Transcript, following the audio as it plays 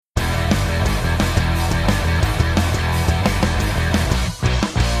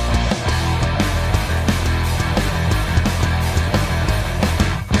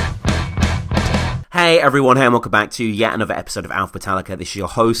Hey everyone, hey and welcome back to yet another episode of Alpha Metallica. This is your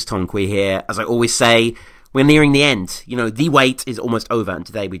host, Tom Queer here. As I always say, we're nearing the end. You know, The Wait is almost over, and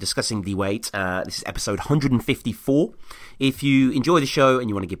today we're discussing The Wait. This is episode 154. If you enjoy the show and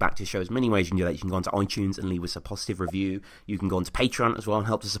you want to give back to the show, there's many ways you can do that. You can go onto iTunes and leave us a positive review. You can go onto Patreon as well and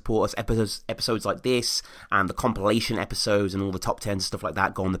help to support us. Episodes like this and the compilation episodes and all the top 10s and stuff like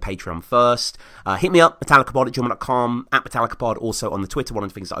that, go on the Patreon first. Hit me up, metallicapod@gmail.com, @metallicapod. Also on the Twitter, one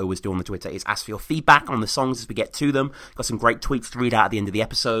of the things that I always do on the Twitter is ask for your feedback on the songs as we get to them. Got some great tweets to read out at the end of the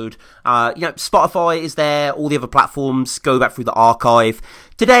episode. Spotify is there, all the other platforms. Go back through the archive.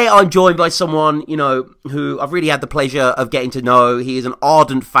 Today I'm joined by someone, who I've really had the pleasure of getting to know. He is an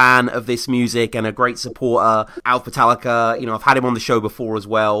ardent fan of this music and a great supporter. Alpha Metallica, I've had him on the show before as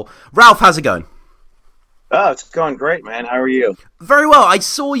well. Ralph, how's it going? Oh, it's going great, man. How are you? Very well. I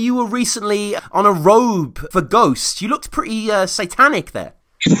saw you were recently on a robe for Ghost. You looked pretty satanic there.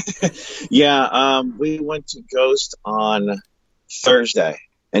 Yeah, we went to Ghost on Thursday.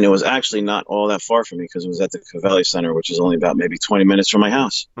 And it was actually not all that far from me because it was at the Covelli Center, which is only about maybe 20 minutes from my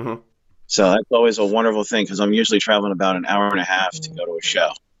house. Mm-hmm. So that's always a wonderful thing because I'm usually traveling about an hour and a half to go to a show.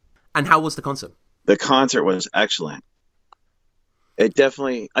 And how was the concert? The concert was excellent. It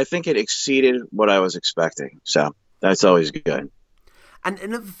definitely, I think it exceeded what I was expecting. So that's always good. And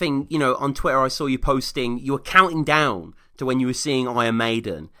another thing, on Twitter, I saw you posting, you were counting down to when you were seeing Iron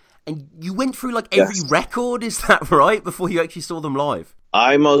Maiden. And you went through every record, is that right, before you actually saw them live?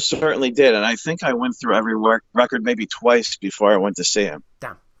 I most certainly did, and I think I went through every record maybe twice before I went to see him.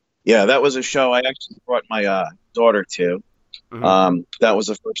 Damn. Yeah, that was a show I actually brought my daughter to. Mm-hmm. That was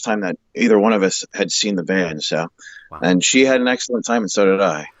the first time that either one of us had seen the band, so. Wow. And she had an excellent time, and so did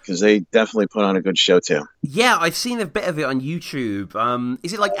I, because they definitely put on a good show, too. Yeah, I've seen a bit of it on YouTube.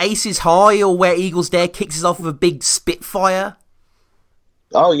 Is it like Aces High, or Where Eagles Dare kicks us off with a big Spitfire?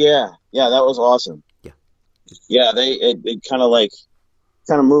 Oh, yeah. Yeah, that was awesome. Yeah. Yeah, it kind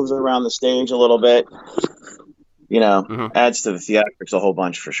of moves around the stage a little bit, adds to the theatrics a whole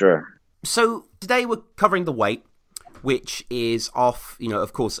bunch for sure. So today we're covering The Wait, which is off,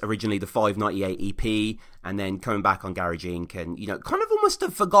 of course, originally the 598 EP, and then coming back on Garage Inc. and, kind of almost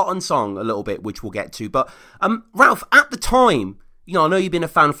a forgotten song a little bit, which we'll get to. But, Ralph, at the time, I know you've been a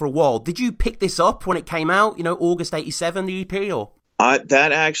fan for a while. Did you pick this up when it came out, August 87, the EP, or?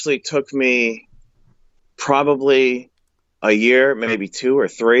 That actually took me probably a year, maybe 2 or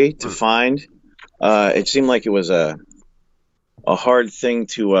 3 to find. It seemed like it was a hard thing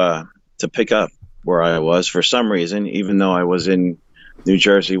to pick up where I was for some reason, even though I was in New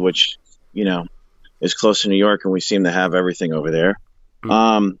Jersey, which, is close to New York, and we seem to have everything over there.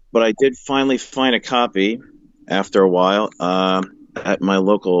 But I did finally find a copy after a while at my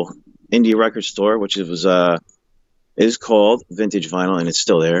local indie record store, which is called Vintage Vinyl, and it's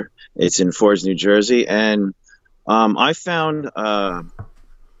still there. It's in Fords, New Jersey, and I found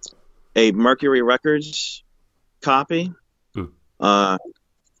a Mercury Records copy.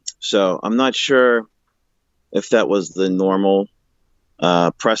 So I'm not sure if that was the normal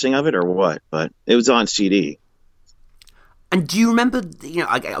pressing of it or what, but it was on CD. And do you remember,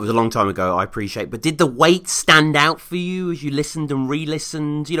 it was a long time ago, I appreciate, but did The Wait stand out for you as you listened and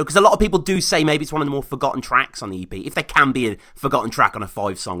re-listened? Because a lot of people do say maybe it's one of the more forgotten tracks on the EP, if there can be a forgotten track on a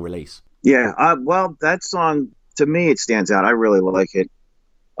 5-song release. Yeah, well, that song, to me, it stands out. I really like it.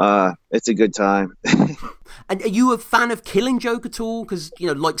 It's a good time. And are you a fan of Killing Joke at all? Because,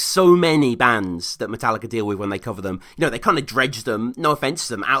 like so many bands that Metallica deal with when they cover them, they kind of dredge them, no offense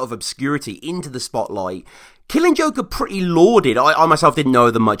to them, out of obscurity into the spotlight. Killing Joke are pretty lauded. I myself didn't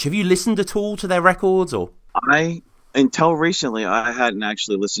know them much. Have you listened at all to their records? Or until recently, I hadn't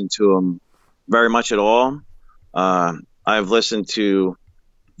actually listened to them very much at all. I've listened to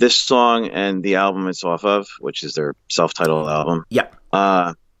this song and the album it's off of, which is their self-titled album. Yeah.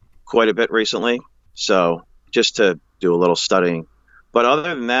 Quite a bit recently. So just to do a little studying. But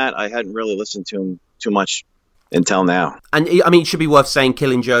other than that, I hadn't really listened to them too much until now. And it should be worth saying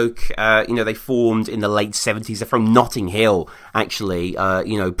Killing Joke, they formed in the late 70s. They're from Notting Hill, actually.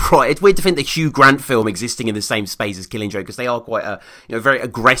 It's weird to think the Hugh Grant film existing in the same space as Killing Joke, because they are quite a very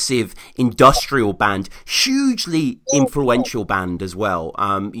aggressive industrial band, hugely influential band as well.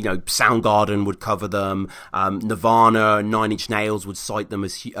 Soundgarden would cover them. Nirvana, Nine Inch Nails would cite them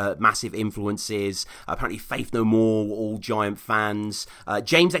as massive influences. Apparently Faith No More were all giant fans.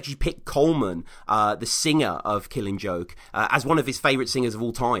 James actually picked Coleman, the singer of Killing Joke, as one of his favourite singers of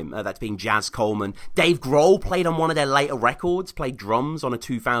all time, that being Jaz Coleman. Dave Grohl played on one of their later records, played drums on a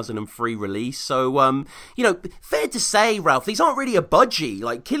 2003 release. So, fair to say, Ralph, these aren't really a budgie.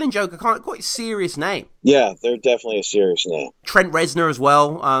 Like, Killing Joke are quite a serious name. Yeah, they're definitely a serious name. Trent Reznor as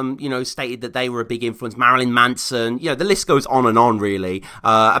well, stated that they were a big influence. Marilyn Manson, the list goes on, really.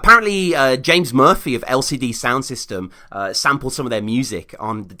 Apparently, James Murphy of LCD Sound System sampled some of their music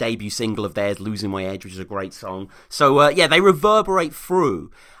on the debut single of theirs, Losing My Edge, which is a great song. So, they reverberate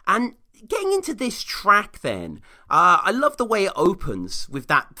through. And getting into this track then, I love the way it opens with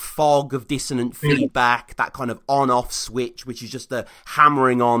that fog of dissonant feedback, that kind of on-off switch, which is just the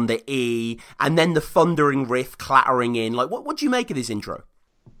hammering on the E, and then the thundering riff clattering in. Like, what do you make of this intro?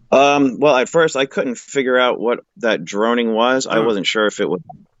 Well, at first I couldn't figure out what that droning was. I wasn't sure if it was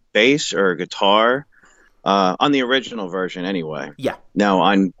bass or guitar, on the original version anyway. Yeah. Now,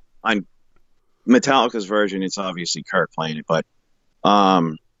 on Metallica's version, it's obviously Kirk playing it, but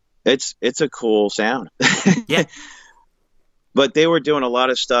it's a cool sound. Yeah. But they were doing a lot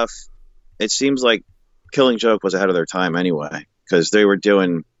of stuff. It seems like Killing Joke was ahead of their time anyway, because they were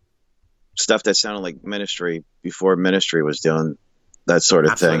doing stuff that sounded like Ministry before Ministry was doing that sort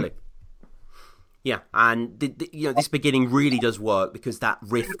of thing. Yeah, and this beginning really does work because that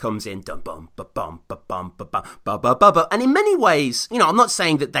riff comes in, dum bum ba bum ba bum ba bum ba ba ba ba, and in many ways, I'm not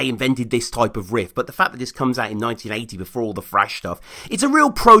saying that they invented this type of riff, but the fact that this comes out in 1980 before all the thrash stuff, it's a real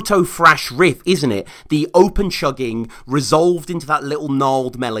proto-thrash riff, isn't it? The open chugging resolved into that little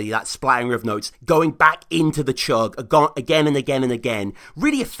gnarled melody, that splattering of notes, going back into the chug again and again and again,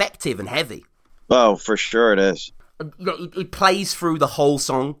 really effective and heavy. Oh, for sure it is. It plays through the whole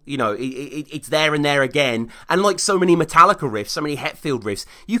song. It's there and there again. And like so many Metallica riffs, so many Hetfield riffs,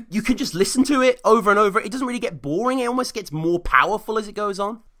 you can just listen to it over and over. It doesn't really get boring. It almost gets more powerful as it goes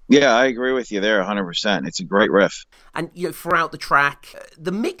on. Yeah, I agree with you there 100%. It's a great riff. And, throughout the track,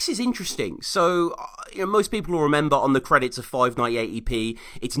 the mix is interesting. So, most people will remember on the credits of 598 EP,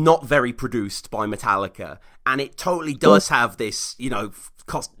 it's not very produced by Metallica. And it totally does have this,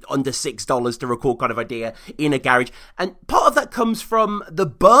 cost under $6 to record kind of idea in a garage. And part of that comes from the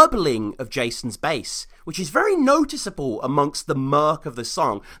burbling of Jason's bass, which is very noticeable amongst the murk of the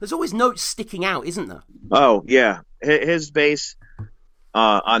song. There's always notes sticking out, isn't there? Oh, yeah. His bass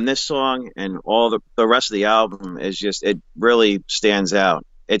on this song and all the rest of the album is just, it really stands out.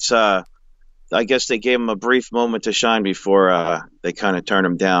 It's I guess they gave him a brief moment to shine before they kind of turned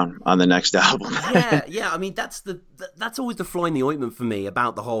him down on the next album. Yeah. I mean, that's always the fly in the ointment for me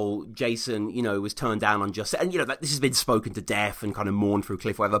about the whole Jason, was turned down on Just, and this has been spoken to death and kind of mourned through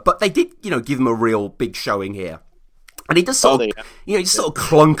cliff, whatever. But they did, give him a real big showing here. And he does sort of, just sort of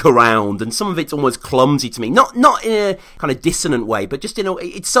clunk around, and some of it's almost clumsy to me. Not in a kind of dissonant way, but just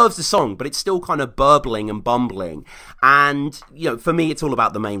it serves the song, but it's still kind of burbling and bumbling. And, for me, it's all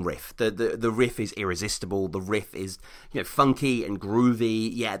about the main riff. The riff is irresistible. The riff is, funky and groovy,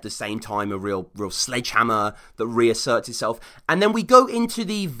 yet at the same time a real sledgehammer that reasserts itself. And then we go into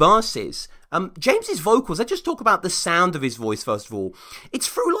the verses. James's vocals, let's just talk about the sound of his voice first of all. It's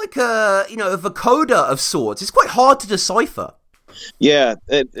through like a vocoder of sorts. It's quite hard to decipher. Yeah,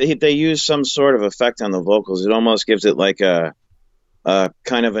 they use some sort of effect on the vocals. It almost gives it like a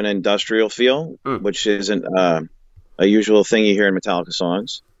kind of an industrial feel, which isn't a usual thing you hear in Metallica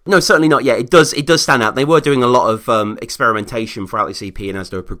songs. No, certainly not. Yeah, it does stand out. They were doing a lot of experimentation throughout this EP and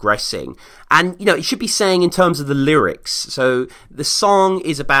as they were progressing. And, it should be saying in terms of the lyrics. So the song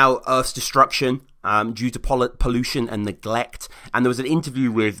is about Earth's destruction due to pollution and neglect. And there was an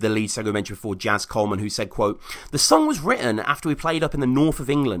interview with the lead singer I mentioned before, Jaz Coleman, who said, quote, "The song was written after we played up in the north of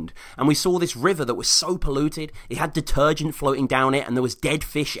England and we saw this river that was so polluted. It had detergent floating down it and there was dead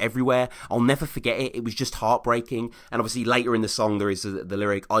fish everywhere. I'll never forget it. It was just heartbreaking." And obviously later in the song there is the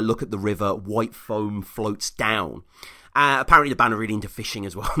lyric, "I look at the river, white foam floats down." Apparently the band are really into fishing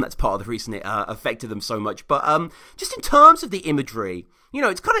as well, and that's part of the reason it affected them so much. But just in terms of the imagery,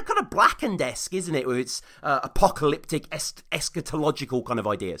 it's kind of Blackened-esque, isn't it? With its apocalyptic, eschatological kind of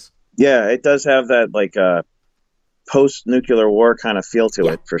ideas. Yeah, it does have that like post-nuclear war kind of feel to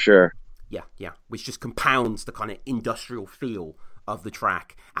it, for sure. Yeah, which just compounds the kind of industrial feel of the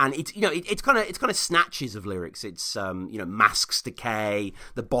track. And it's it's kind of snatches of lyrics. It's masks decay,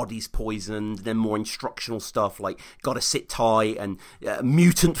 the body's poisoned, then more instructional stuff like gotta sit tight, and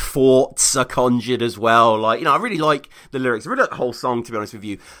mutant thoughts are conjured as well. Like, I really like the lyrics. I really like the whole song, to be honest with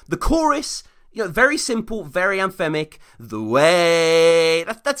you. The chorus, very simple, very anthemic. The way,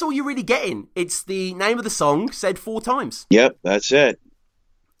 that's all you're really getting. It's the name of the song said 4 times. Yep, that's it.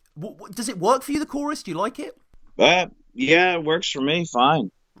 Does it work for you, the chorus? Do you like it? Yeah, it works for me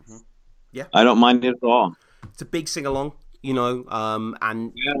fine. Mm-hmm. Yeah, I don't mind it at all. It's a big sing-along,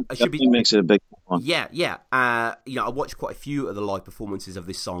 and yeah, it should be makes it a big one. Yeah. I watched quite a few of the live performances of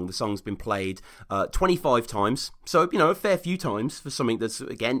this song. The song's been played 25 times, so a fair few times for something that's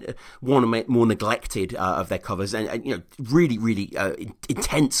again one more neglected of their covers, and really, really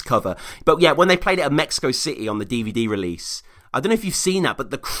intense cover. But yeah, when they played it at Mexico City on the DVD release. I don't know if you've seen that, but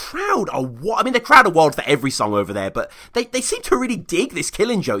the crowd are the crowd are wild for every song over there, but they seem to really dig this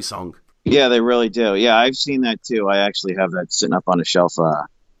Killing Joke song. Yeah, they really do. Yeah, I've seen that too. I actually have that sitting up on a shelf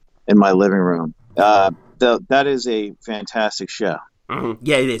in my living room. That is a fantastic show. Mm-hmm.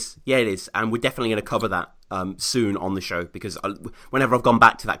 Yeah, it is. And we're definitely going to cover that soon on the show, because whenever I've gone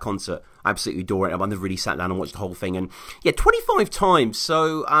back to that concert, I absolutely adore it. I've never really sat down and watched the whole thing. And yeah, 25 times.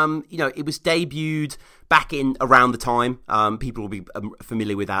 So, it was debuted back in around the time. People will be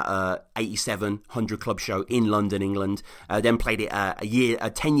familiar with that 87 100 Club show in London, England. Then played it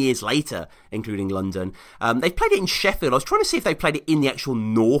 10 years later, including London. They've played it in Sheffield. I was trying to see if they played it in the actual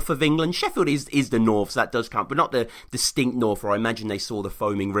north of England. Sheffield is the north, so that does count, but not the distinct north, where I imagine they saw the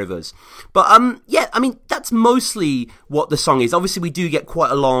foaming rivers. But that's mostly what the song is. Obviously, we do get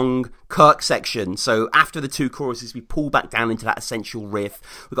quite a long Kirk section, so after the two choruses we pull back down into that essential riff.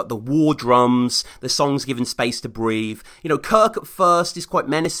 We've got the war drums, the song's given space to breathe. Kirk at first is quite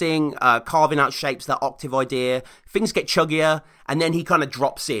menacing, carving out shapes, that octave idea. Things get chuggier, and then he kind of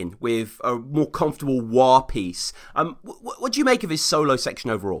drops in with a more comfortable wah piece. What do you make of his solo section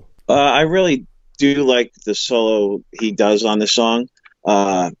overall? I really do like the solo he does on the song.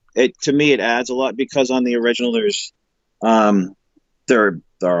 To me it adds a lot, because on the original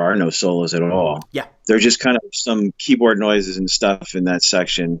there are no solos at all. Yeah. They're just kind of some keyboard noises and stuff in that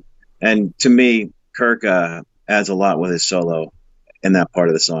section. And to me, Kirk adds a lot with his solo in that part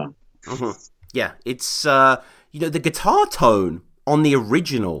of the song. Mm-hmm. Yeah, it's, the guitar tone on the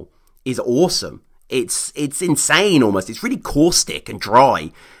original is awesome. It's insane almost. It's really caustic and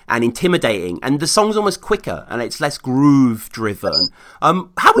dry and intimidating. And the song's almost quicker and it's less groove driven.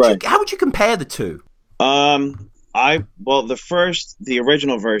 How would you compare the two? The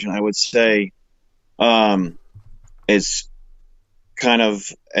original version, I would say, is kind of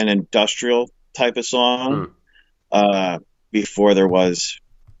an industrial type of song. Before there was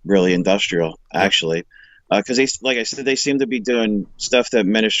really industrial, actually, because like I said, they seem to be doing stuff that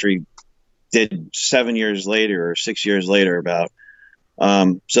Ministry did 7 years later or 6 years later about.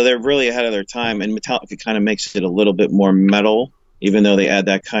 So they're really ahead of their time, and Metallica kind of makes it a little bit more metal, even though they add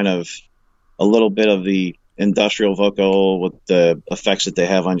that kind of a little bit of the industrial vocal with the effects that they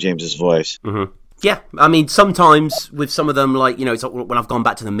have on James's voice. Mm-hmm. Yeah, I mean, sometimes with some of them, like, it's like when I've gone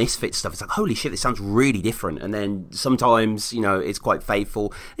back to the Misfits stuff, it's like, holy shit, this sounds really different. And then sometimes, it's quite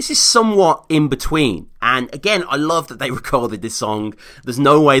faithful. This is somewhat in between. And again, I love that they recorded this song. There's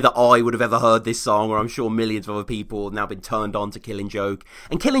no way that I would have ever heard this song, or I'm sure millions of other people have now been turned on to Killing Joke.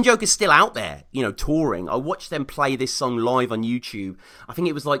 And Killing Joke is still out there, touring. I watched them play this song live on YouTube. I think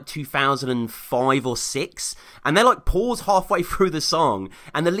it was like 2005 or 6. And they like pause halfway through the song,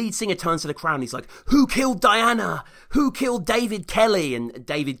 and the lead singer turns to the crowd and he's like, "Who killed Diana? Who killed David Kelly?" And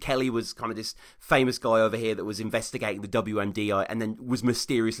David Kelly was kind of this famous guy over here that was investigating the WMD and then was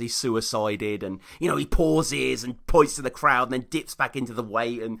mysteriously suicided. And, he pauses and points to the crowd and then dips back into the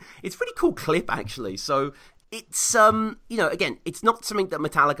weight. And it's a pretty cool clip, actually. So it's, again, it's not something that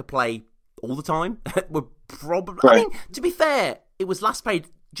Metallica play all the time. We're probably, right. I mean, to be fair, it was last played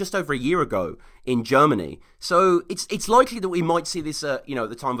just over a year ago in Germany. So it's likely that we might see this, at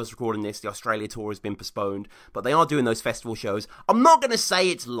the time of us recording this, the Australia tour has been postponed, but they are doing those festival shows. I'm not going to say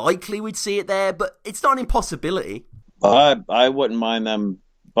it's likely we'd see it there, but it's not an impossibility. I wouldn't mind them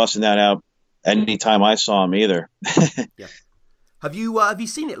busting that out anytime I saw them either. Yeah. Have you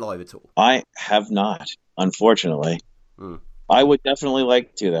seen it live at all? I have not, unfortunately. I would definitely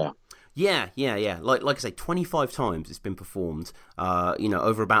like to, though. Yeah. Like I say, 25 times it's been performed,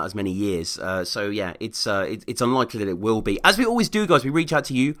 over about as many years. So yeah, it's unlikely that it will be. As we always do, guys, we reach out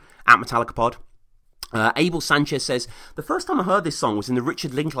to you at MetallicaPod. Abel Sanchez says, "The first time I heard this song was in the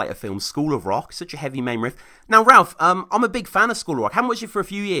Richard Linklater film School of Rock. Such a heavy main riff." Now, Ralph, I'm a big fan of School of Rock. I haven't watched it for a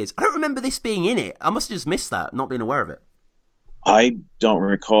few years. I don't remember this being in it. I must have just missed that, not being aware of it. I don't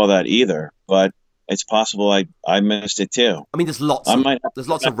recall that either, but it's possible I missed it too. I mean, there's lots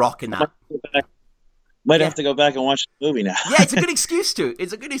of rock in that. Might have to go back and watch the movie now. Yeah, it's a good excuse to.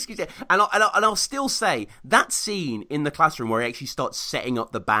 And I'll still say that scene in the classroom where he actually starts setting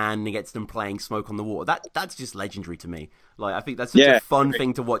up the band and gets them playing "Smoke on the Water." That's just legendary to me. Like, I think that's such a fun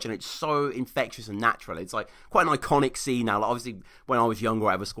thing to watch, and it's so infectious and natural. It's like quite an iconic scene now. Like, obviously, when I was younger,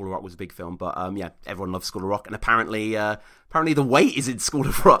 whatever, School of Rock was a big film, but yeah, everyone loves School of Rock, and apparently The Wait is in School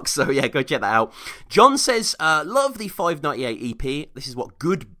of Rock, so yeah, go check that out. John says, love the 598 EP. This is what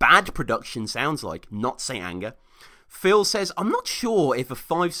good, bad production sounds like, not Saint Anger. Phil says, I'm not sure if a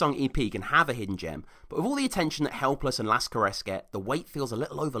 5-song EP can have a hidden gem, but with all the attention that Helpless and Last Caress get, The Wait feels a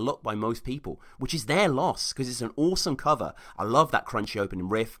little overlooked by most people, which is their loss, because it's an awesome cover. I love that crunchy opening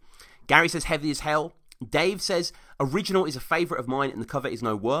riff. Gary says, Heavy as Hell. Dave says, Original is a favourite of mine and the cover is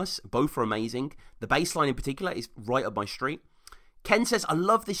no worse. Both are amazing. The bass line in particular is right up my street. Ken says, I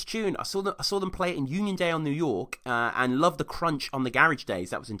love this tune. I saw them play it in Uniondale, New York, and love the crunch on the Garage Days.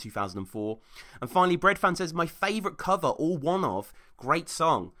 That was in 2004. And finally, Breadfan says, my favourite cover, or one of, great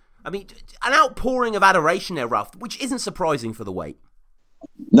song. I mean, an outpouring of adoration there, Ralph, which isn't surprising for The Wait.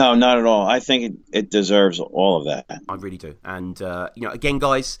 No, not at all. I think it deserves all of that. I really do. And, again,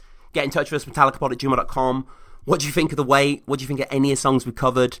 guys, get in touch with us, metallicapod@gmail.com. What do you think of The Wait? What do you think of any of the songs we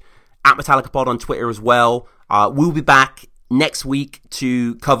covered? At Metallicapod on Twitter as well. We'll be back next week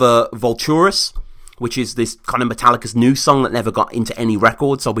to cover Vulturus, which is this kind of Metallica's new song that never got into any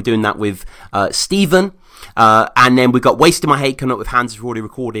records. So I'll be doing that with Steven. And then we got Wasting My Hate coming up with Hans, who've already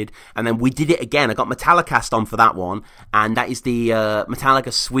recorded. And then we did it again. I got Metallicast on for that one. And that is the Metallica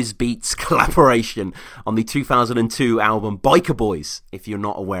Swizz Beatz collaboration on the 2002 album Biker Boys. If you're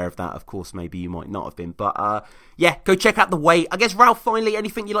not aware of that, of course, maybe you might not have been. But yeah, go check out The Wait. I guess, Ralph, finally,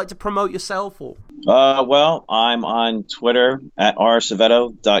 anything you'd like to promote yourself? Or? Well, I'm on Twitter at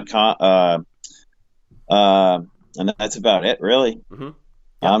rsaveto.com. And that's about it, really. Mm-hmm.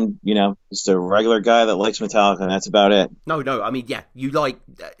 Yeah. I'm, just a regular guy that likes Metallica, and that's about it. No, I mean, yeah, you like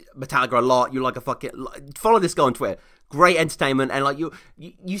Metallica a lot. You like follow this guy on Twitter. Great entertainment, and like you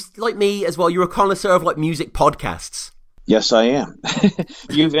like me as well. You're a connoisseur of like music podcasts. Yes, I am.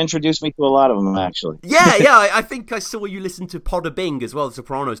 You've introduced me to a lot of them, actually. Yeah. I think I saw you listen to Podder Bing as well, the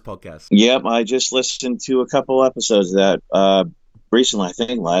Sopranos podcast. Yep, I just listened to a couple episodes of that recently. I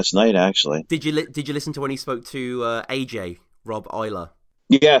think last night, actually. Did you listen to when he spoke to AJ Rob Eiler?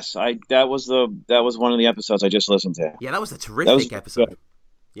 Yes, that was one of the episodes I just listened to. Yeah, that was a terrific episode. Good.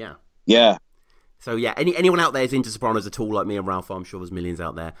 Yeah. Yeah. So yeah, anyone out there is into Sopranos at all, like me and Ralph, I'm sure there's millions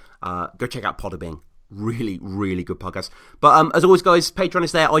out there. Go check out Podder Bing. Really, really good podcast. But as always, guys, Patreon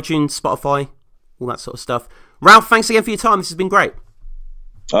is there, iTunes, Spotify, all that sort of stuff. Ralph, thanks again for your time. This has been great.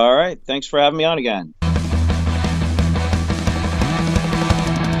 All right. Thanks for having me on again.